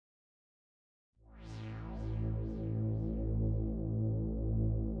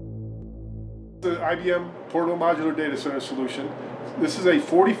The IBM Portable Modular Data Center solution. This is a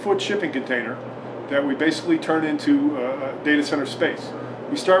 40-foot shipping container that we basically turn into data center space.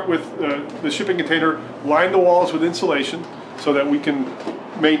 We start with the shipping container, line the walls with insulation so that we can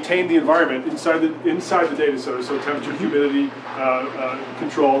maintain the environment inside the data center, so temperature, humidity,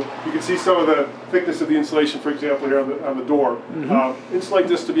 control. You can see some of the thickness of the insulation, for example, here on the door. Insulate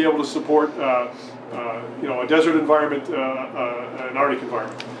this to be able to support a desert environment, an Arctic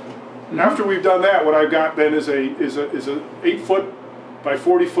environment. After we've done that, what I've got then is a 8-foot by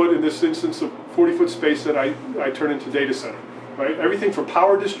 40-foot, in this instance, a 40-foot space that I turn into data center. Right? Everything from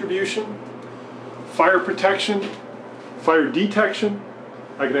power distribution, fire protection, fire detection.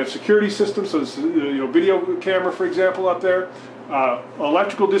 I can have security systems, so it's, video camera, for example, up there.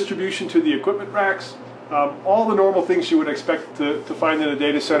 Electrical distribution to the equipment racks. All the normal things you would expect to find in a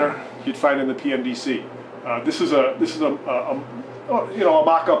data center, you'd find in the PMDC. This is a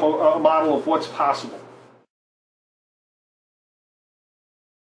mock-up, a model of what's possible.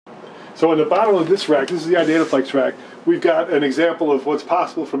 So in the bottom of this rack, this is the Identiflex rack, we've got an example of what's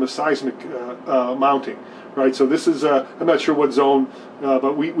possible from a seismic mounting. Right, so this is, I'm not sure what zone,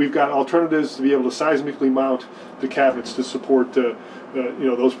 but we've got alternatives to be able to seismically mount the cabinets to support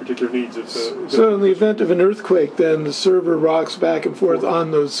those particular needs. So in the event of an earthquake, then the server rocks back and forth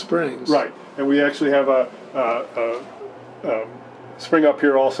on those springs. Right, and we actually have a spring up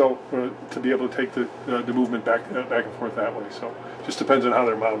here also to be able to take the movement back and forth that way. So just depends on how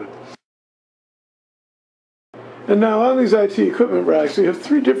they're mounted. And now on these IT equipment racks, we have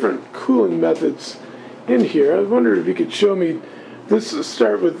 3 different cooling methods in here. I wondered if you could show me this.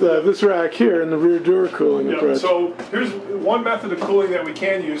 Start with this rack here and the rear door cooling approach. So here's one method of cooling that we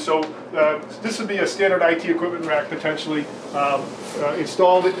can use. So this would be a standard IT equipment rack potentially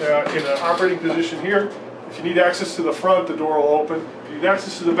installed in an operating position here. If you need access to the front, the door will open. If you need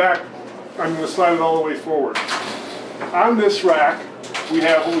access to the back, I'm going to slide it all the way forward. On this rack, we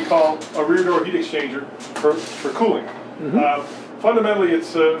have what we call a rear door heat exchanger for cooling. Fundamentally,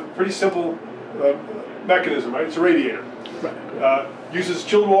 it's a pretty simple mechanism, right? It's a radiator. Right. Uses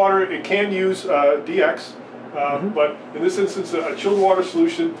chilled water. It can use DX, but in this instance, a chilled water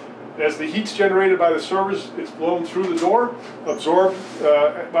solution. As the heat's generated by the servers, it's blown through the door, absorbed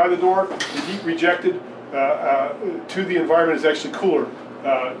by the door. The heat rejected to the environment is actually cooler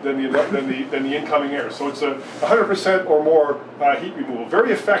than the incoming air. So it's a 100% or more heat removal.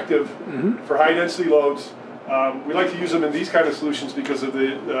 Very effective for high density loads. We like to use them in these kind of solutions because of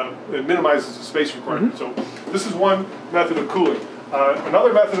it minimizes the space requirement. So this is one method of cooling.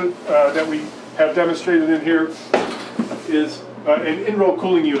 Another method that we have demonstrated in here is an in-row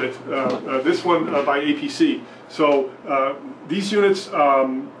cooling unit. This one by APC. So these units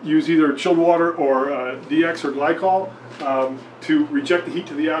use either chilled water or DX or glycol to reject the heat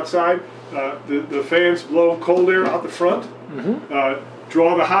to the outside. The fans blow cold air out the front.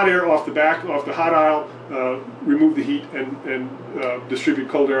 Draw the hot air off the back, off the hot aisle, remove the heat, and distribute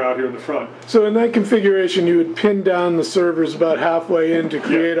cold air out here in the front. So in that configuration, you would pin down the servers about halfway in to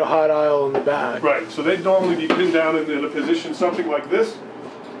create a hot aisle in the back. Right, so they'd normally be pinned down in a position something like this.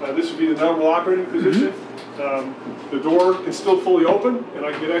 This would be the normal operating position. The door is still fully open, and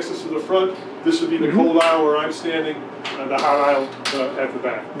I can get access to the front. This would be the cold aisle where I'm standing, the hot aisle at the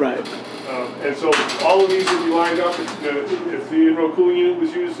back. Right. And so all of these would be lined up. If the in-row cooling unit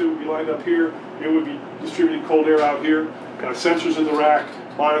was used, it would be lined up here. It would be distributing cold air out here. Sensors in the rack,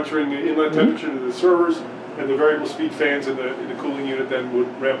 monitoring the inlet temperature to the servers, and the variable speed fans in the cooling unit then would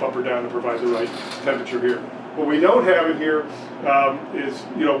ramp up or down to provide the right temperature here. What we don't have in here is,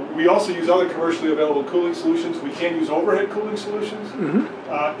 we also use other commercially available cooling solutions. We can use overhead cooling solutions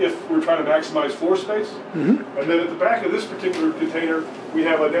if we're trying to maximize floor space. And then at the back of this particular container, we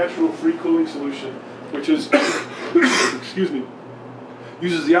have a natural free cooling solution, which is, excuse me,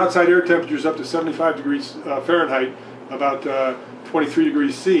 uses the outside air temperatures up to 75 degrees Fahrenheit, about 23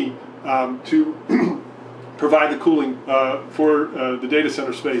 degrees C, to provide the cooling for the data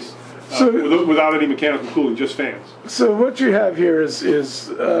center space. Without any mechanical cooling, just fans. So what you have here is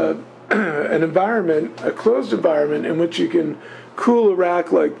an environment, a closed environment, in which you can cool a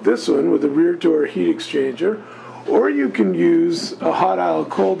rack like this one with a rear door heat exchanger, or you can use a hot aisle,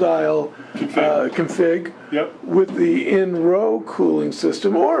 cold aisle config with the in-row cooling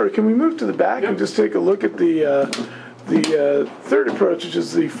system. Or can we move to the back and just take a look at the third approach, which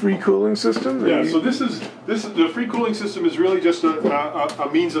is the free cooling system? So the free cooling system is really just a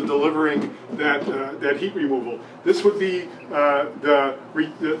means of delivering that heat removal. This would be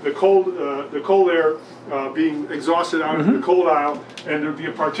the cold air being exhausted out into the cold aisle, and there'd be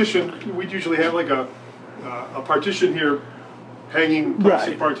a partition. We'd usually have like a partition here hanging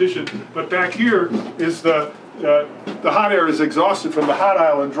plastic partition. But back here is the hot air is exhausted from the hot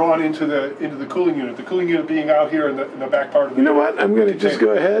aisle and drawn into the cooling unit. The cooling unit being out here in the back part of the. You know what? I'm going to just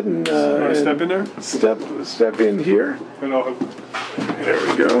go ahead and step in there. Step in here. There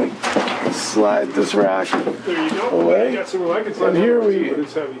we go. Slide this rack there you go. away. And here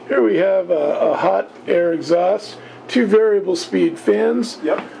we have a hot air exhaust, 2 variable speed fans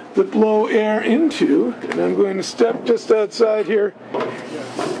that blow air into, and I'm going to step just outside here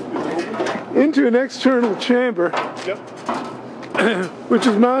into an external chamber, which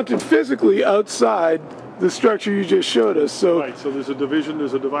is mounted physically outside the structure you just showed us. So right. So there's a division,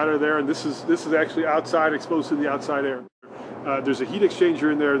 there's a divider there, and this is actually outside, exposed to the outside air. There's a heat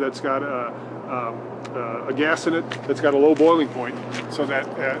exchanger in there that's got a gas in it that's got a low boiling point, so that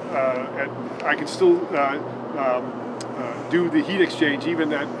I can still do the heat exchange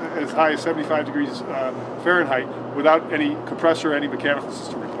even at as high as 75 degrees Fahrenheit without any compressor or any mechanical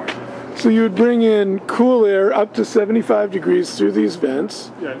system required. So you would bring in cool air up to 75 degrees through these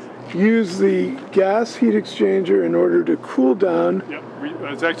vents. Yes. Use the gas heat exchanger in order to cool down. Yep.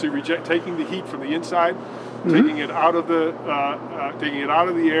 It's actually taking the heat from the inside, taking it out of the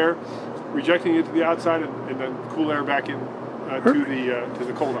air, rejecting it to the outside, and then cool air back in to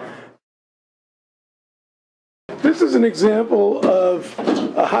the cold aisle. This is an example of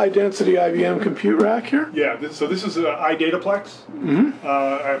a high-density IBM compute rack here. Yeah, so this is an iDataplex.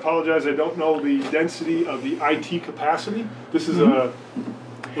 I apologize, I don't know the density of the IT capacity. This is a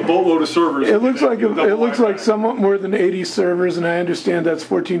boatload of servers. It looks like somewhat more than 80 servers, and I understand that's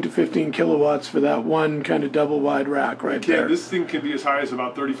 14 to 15 kilowatts for that one kind of double-wide rack right there. This thing can be as high as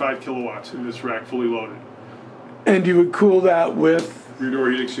about 35 kilowatts in this rack, fully loaded. And you would cool that with? Rear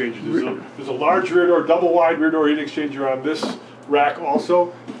door heat exchanger. There's a large rear door, double-wide rear door heat exchanger on this rack also.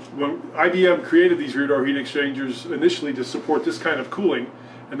 When IBM created these rear door heat exchangers initially to support this kind of cooling,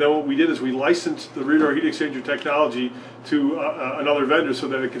 and then what we did is we licensed the rear door heat exchanger technology to another vendor so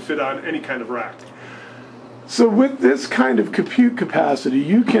that it could fit on any kind of rack. So with this kind of compute capacity,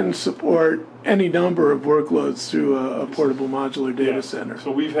 you can support any number of workloads through a portable modular data center. So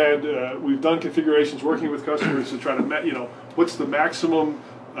we've done configurations working with customers to try to what's the maximum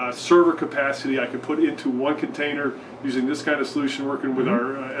server capacity I could put into one container using this kind of solution, working with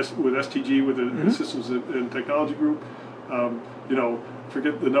with STG, with the Systems and Technology Group.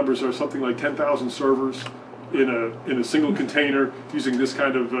 Forget the numbers, are something like 10,000 servers in a single container using this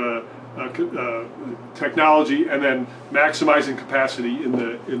kind of technology, and then maximizing capacity in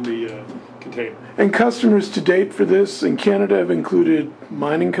the container. And customers to date for this in Canada have included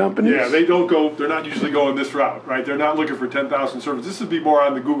mining companies? Yeah, they're not usually going this route, right? They're not looking for 10,000 servers. This would be more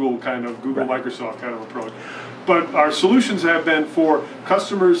on the Google Microsoft kind of approach. But our solutions have been for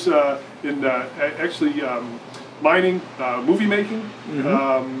customers in mining, movie making,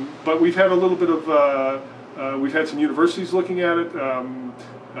 but we've had a little bit of, we've had some universities looking at it.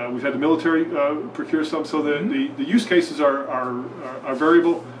 We've had the military procure some, so the use cases are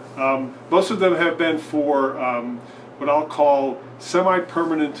variable. Most of them have been for what I'll call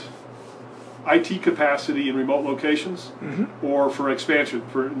semi-permanent IT capacity in remote locations, or for expansion,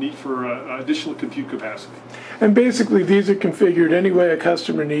 for need for additional compute capacity. And basically these are configured any way a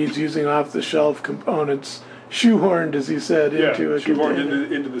customer needs using off-the-shelf components, shoehorned, as you said, into a container.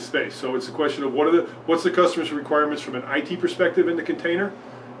 Into the space. So it's a question of what's the customer's requirements from an IT perspective in the container.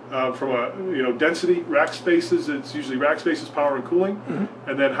 From a density, rack spaces, it's usually rack spaces, power and cooling,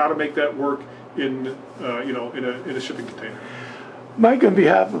 and then how to make that work in a shipping container. Mike, on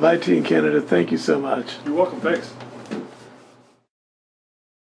behalf of IT in Canada, thank you so much. You're welcome. Thanks.